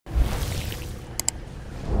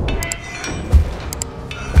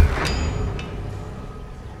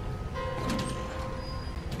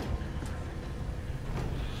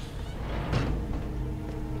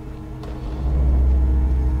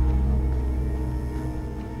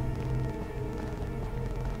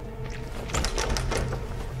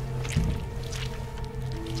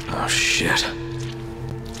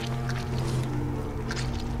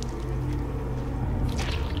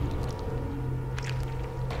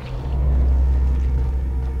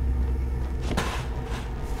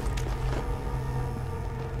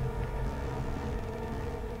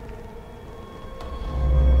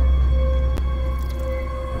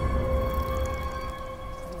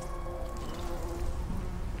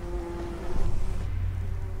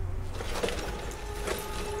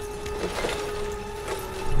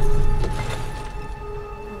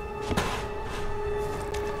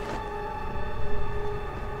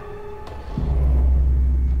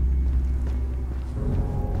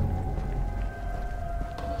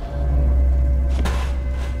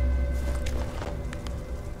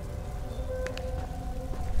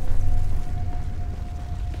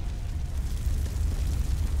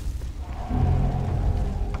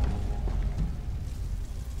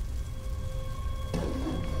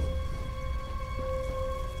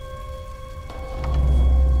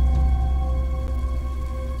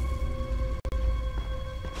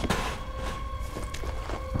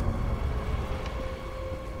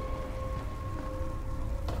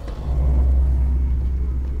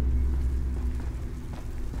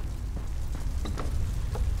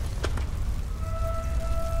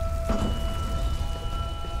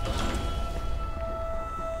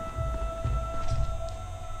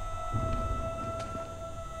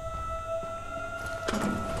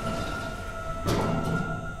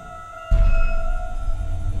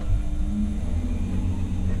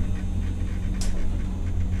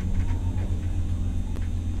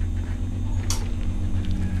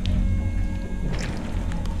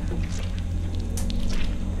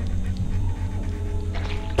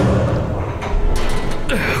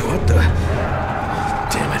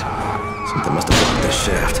Something must have blocked this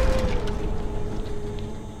shaft.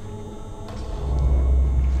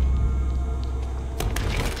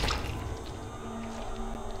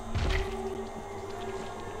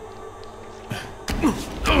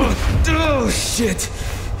 Oh, shit!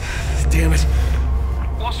 Damn it.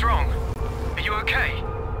 What's wrong? Are you okay?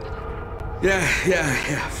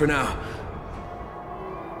 Yeah, for now.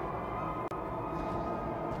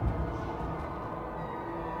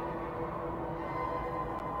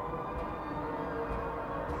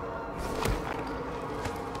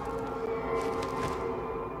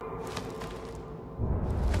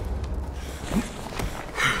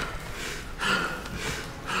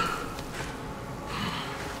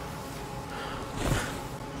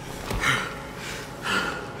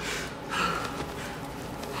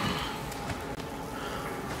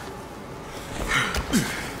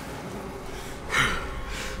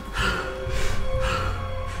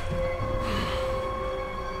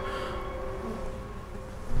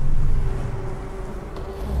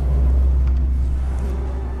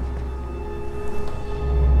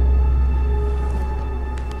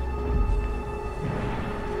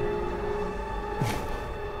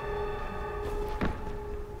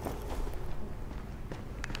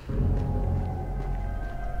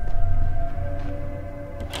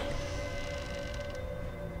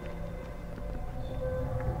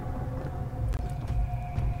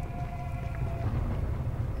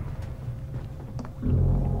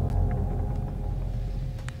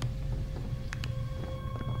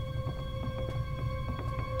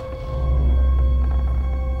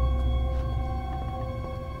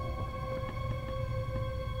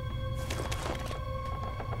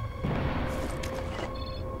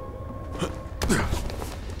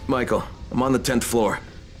 Michael, I'm on the 10th floor.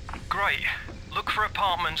 Great. Look for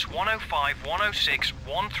apartments 105, 106,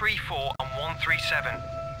 134 and 137.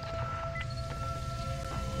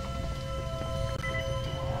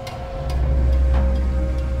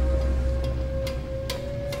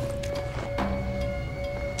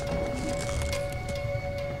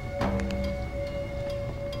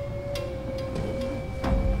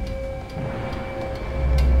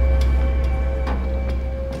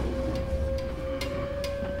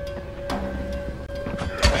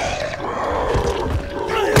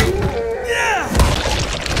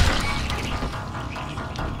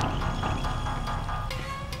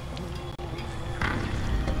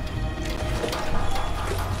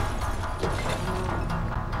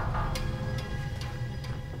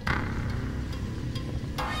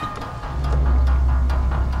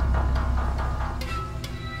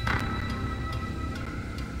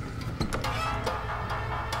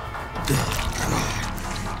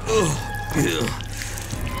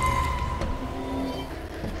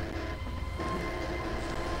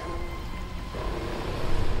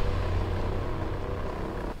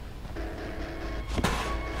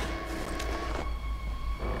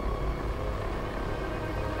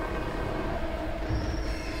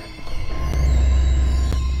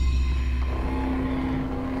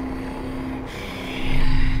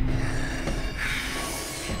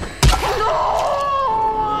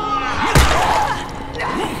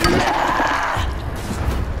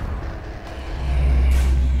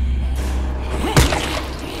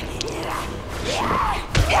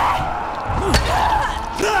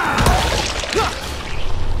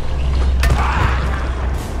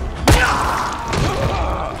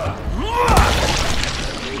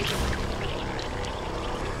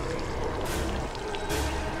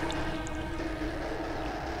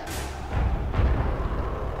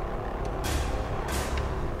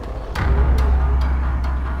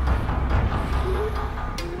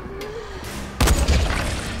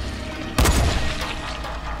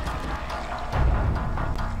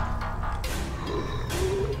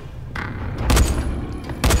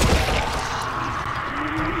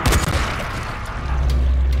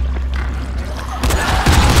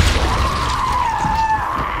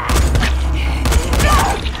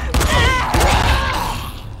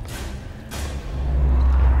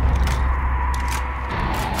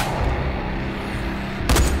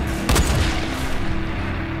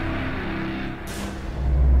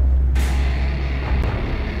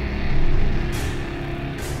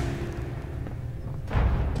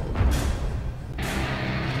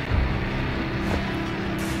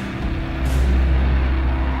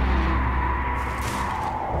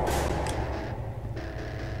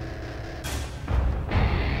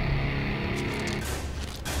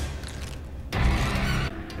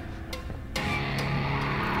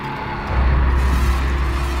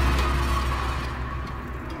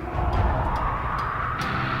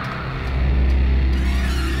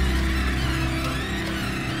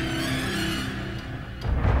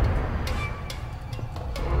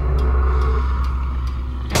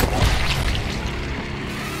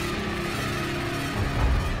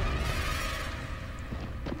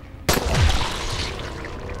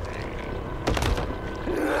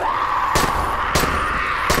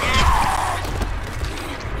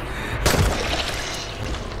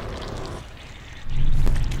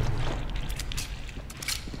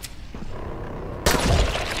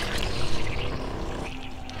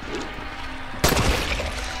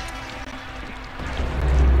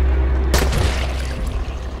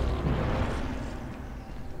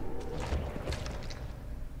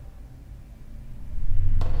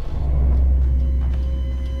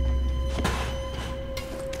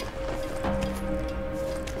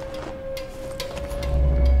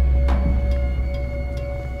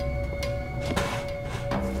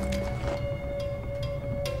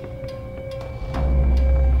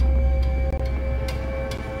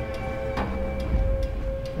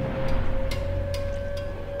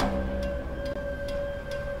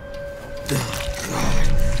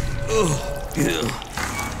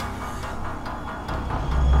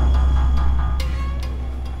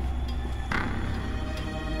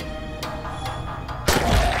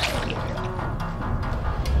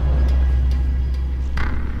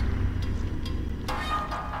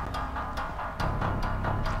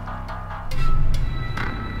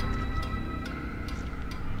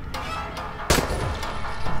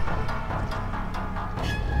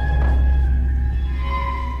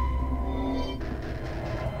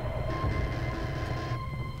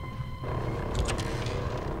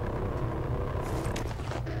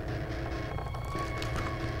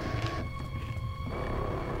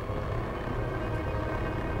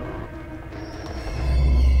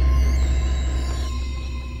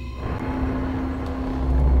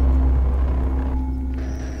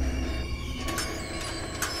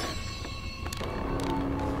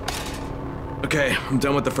 Okay, I'm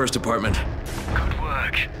done with the first apartment. Good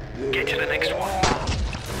work. Get to the next one.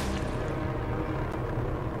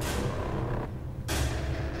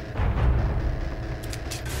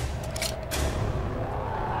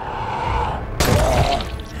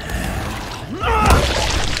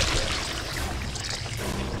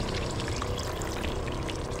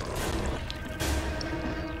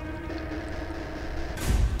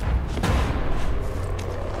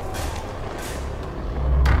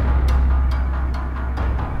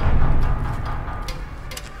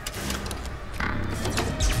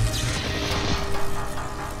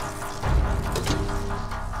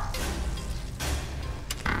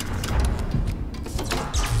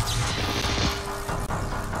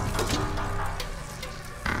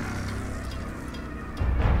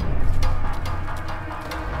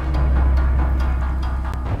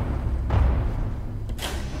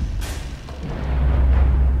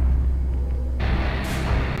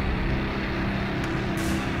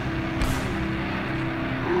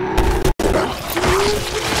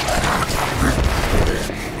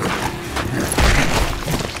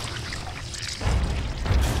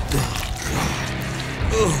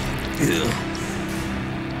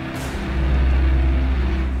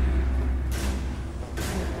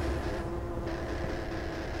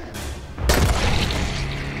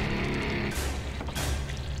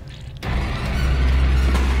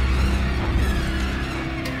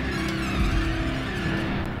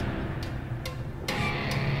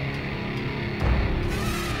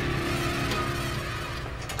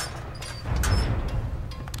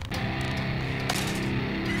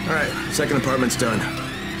 Alright, second apartment's done.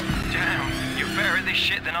 Damn, you're better at this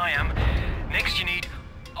shit than I am. Next you need...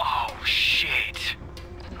 Oh, shit.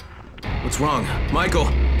 What's wrong? Michael!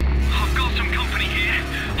 I've got some company here.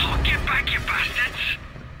 Oh, get back, you bastards!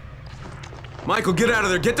 Michael, get out of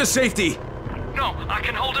there! Get to safety! No, I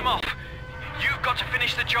can hold him off. You've got to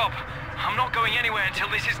finish the job. I'm not going anywhere until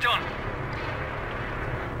this is done.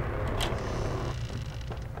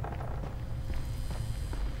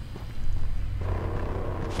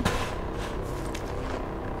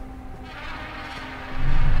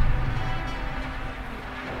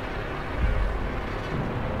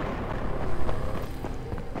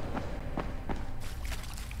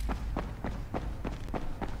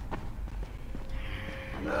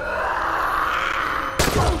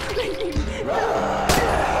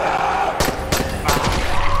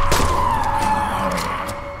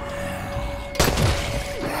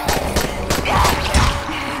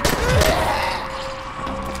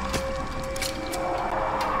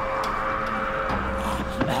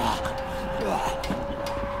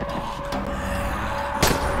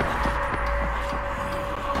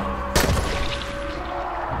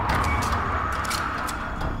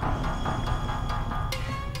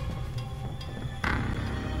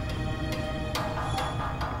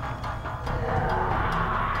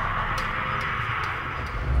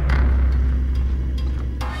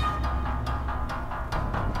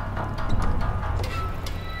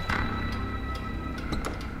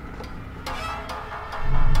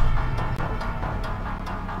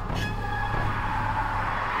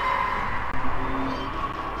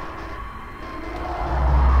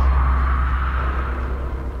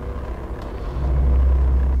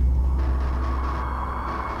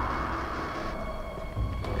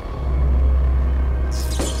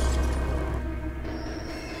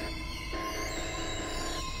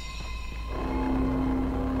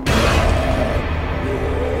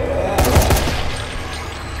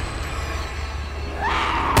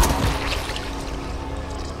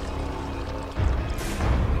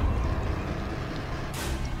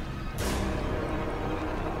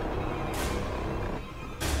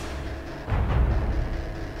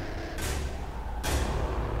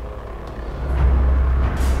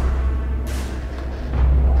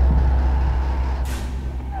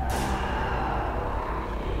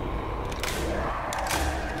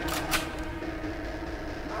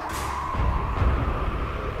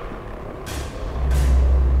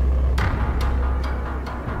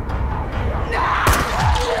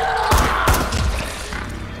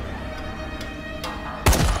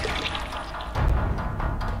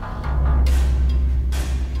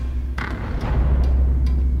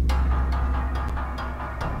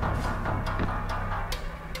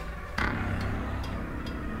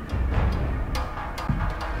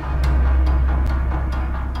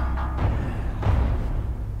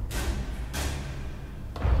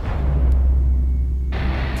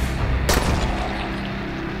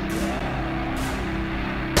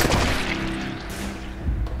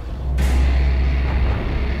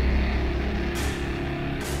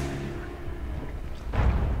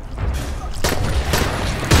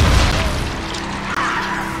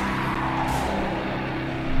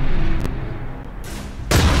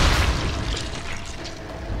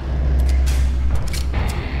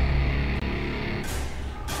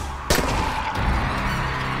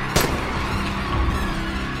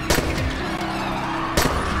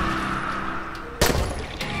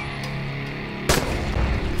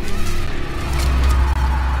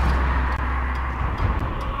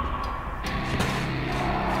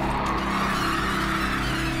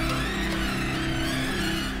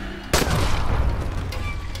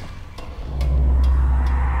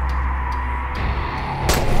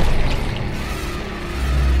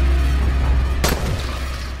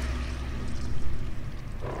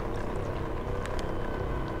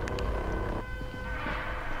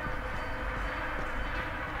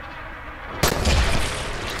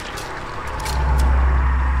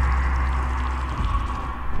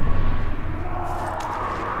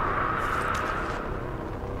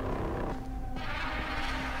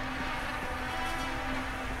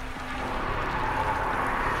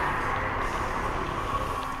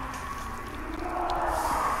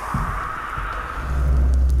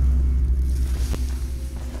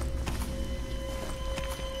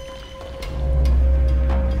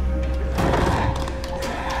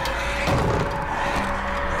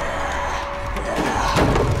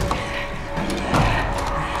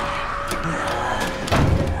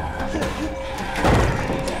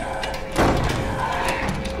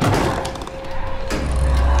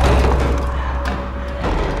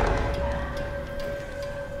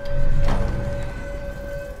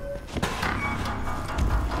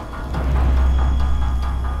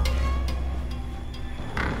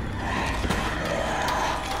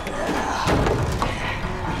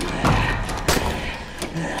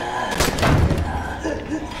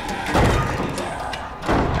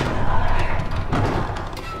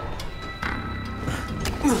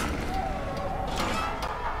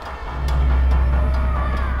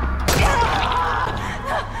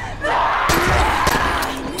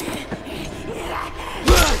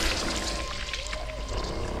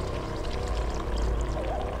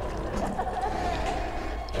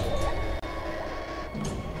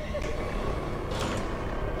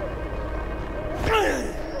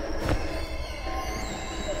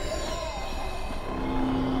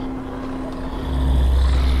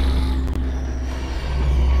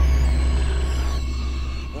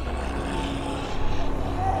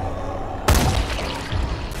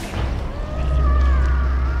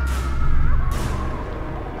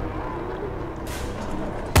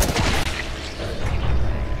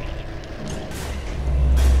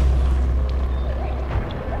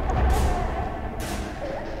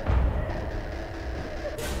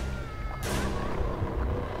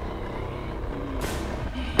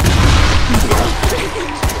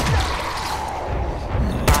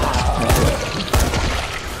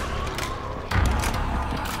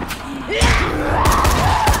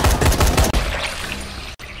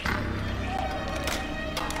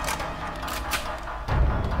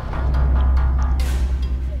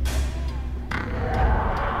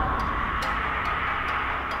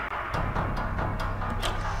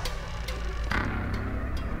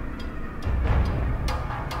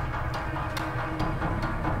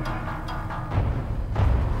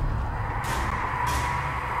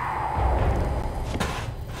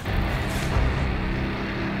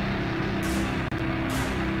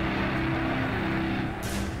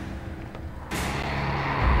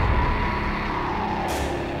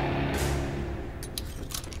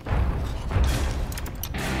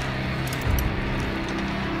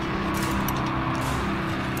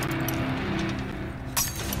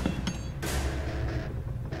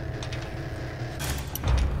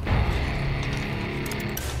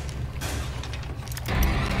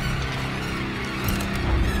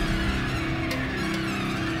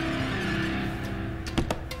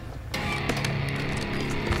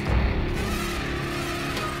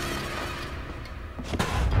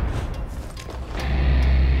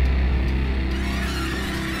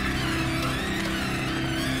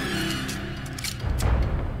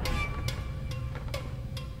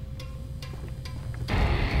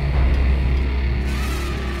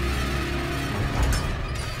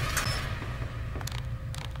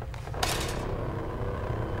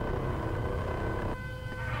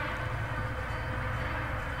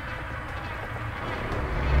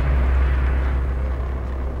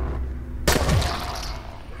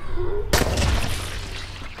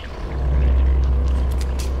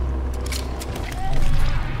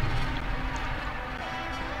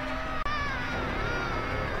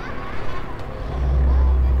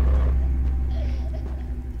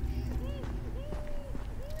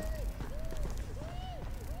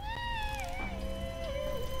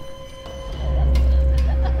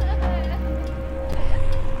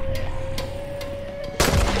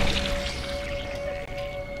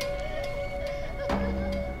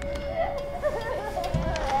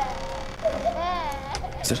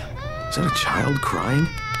 Is that a child crying?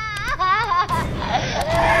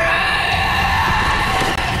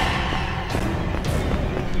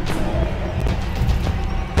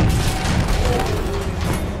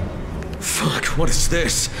 Fuck, what is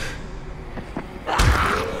this?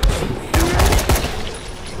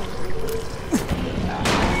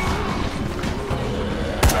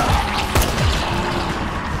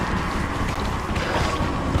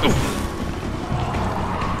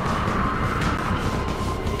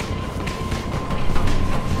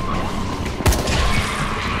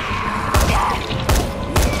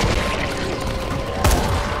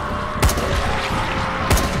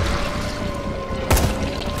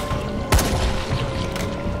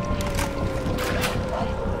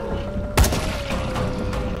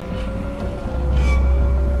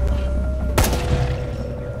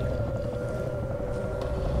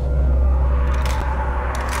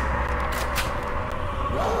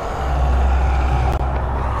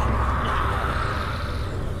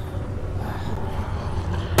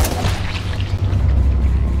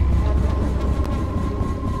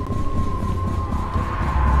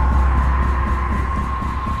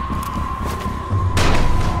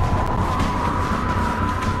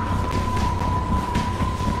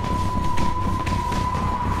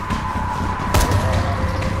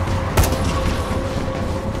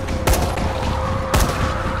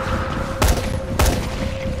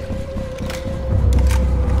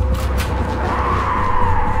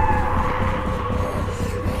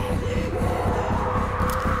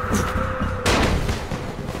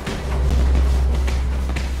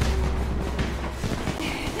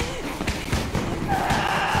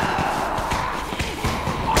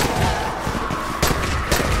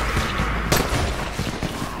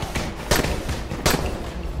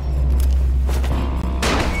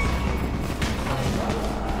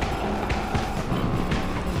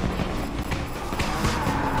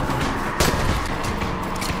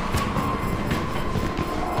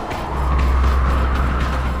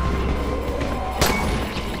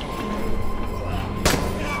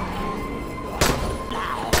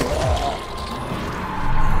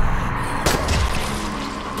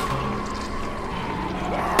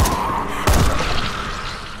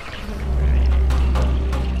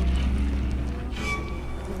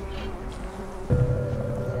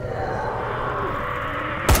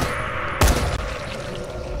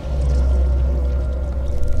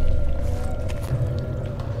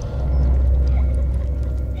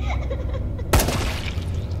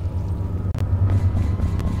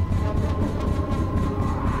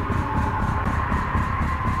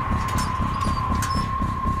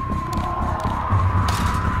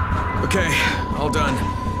 Okay, all done.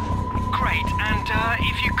 Great, and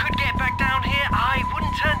if you could get back down here, I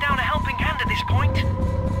wouldn't turn down a helping hand at this point.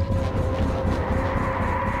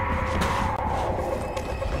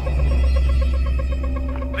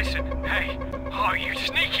 Listen, hey, oh, you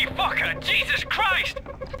sneaky fucker, Jesus Christ!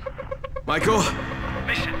 Michael?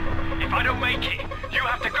 Listen, if I don't make it, you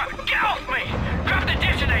have to get off me! Grab the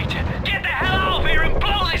detonator, get the hell out of here and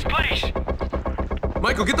blow this place!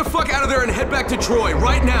 Michael, get the fuck out of there and head back to Troy,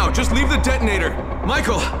 right now! Just leave the detonator!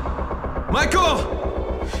 Michael!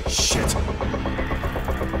 Michael! Shit.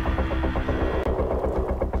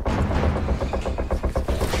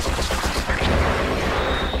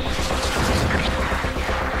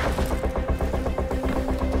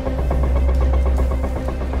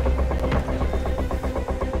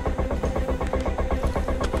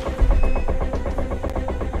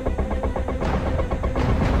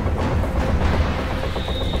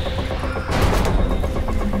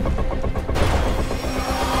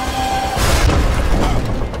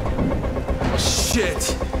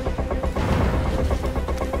 Shit!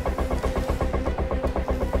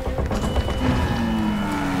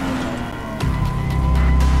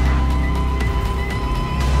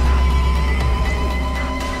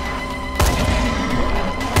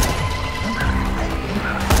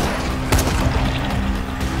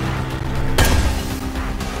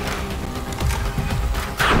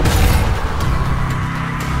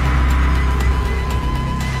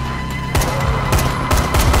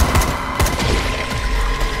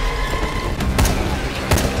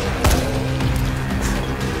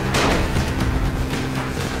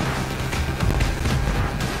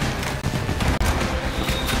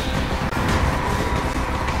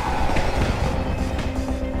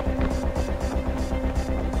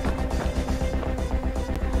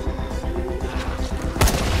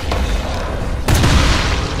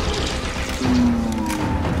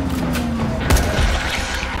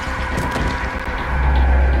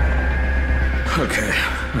 Okay,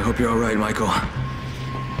 I hope you're all right, Michael.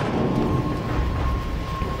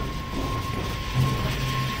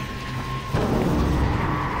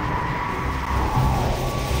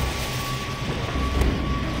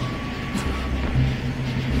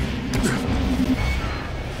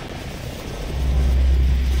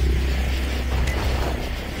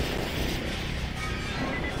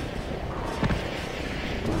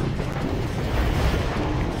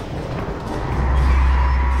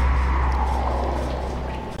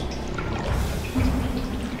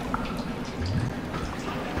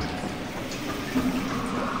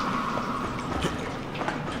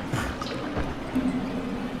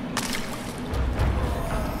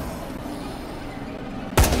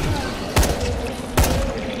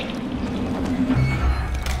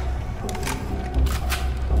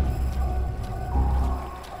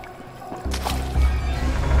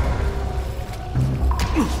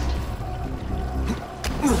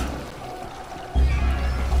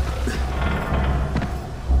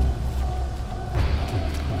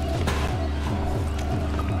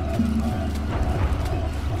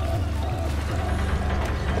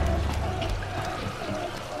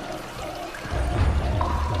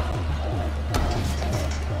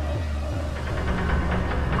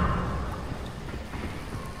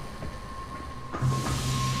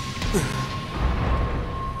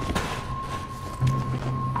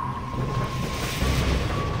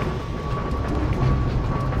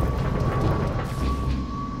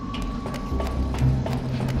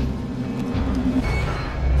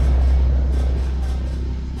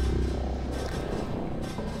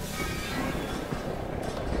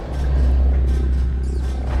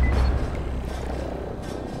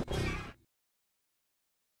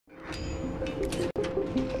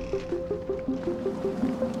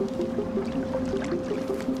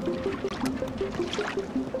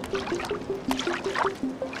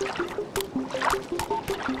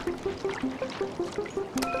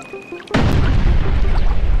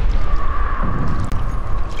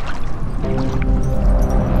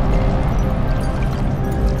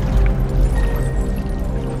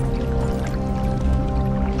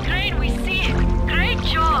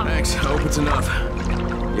 It's enough.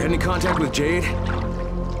 You had any contact with Jade?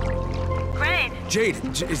 Crane! Jade,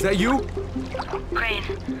 is that you? Crane,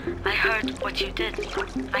 I heard what you did.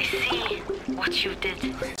 I see what you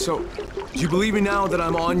did. So, do you believe me now that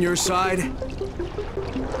I'm on your side?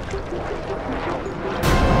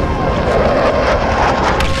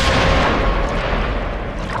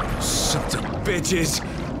 Sons of bitches!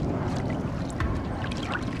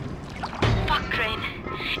 Fuck, Crane.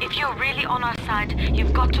 If you're really on our side,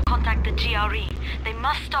 you've got to contact the GRE. They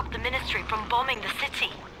must stop the Ministry from bombing the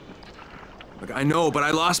city. Look, I know, but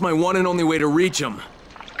I lost my one and only way to reach him.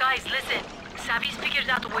 Guys, listen. Savvy's figured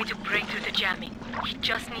out a way to break through the jamming. He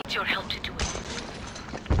just needs your help to do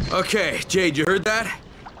it. Okay, Jade, you heard that?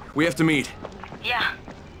 We have to meet. Yeah.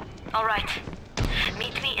 All right.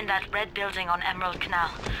 Meet me in that red building on Emerald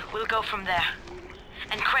Canal. We'll go from there.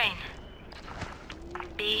 And Crane,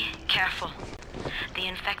 be careful. The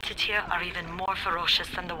infected here are even more ferocious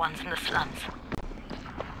than the ones in the slums.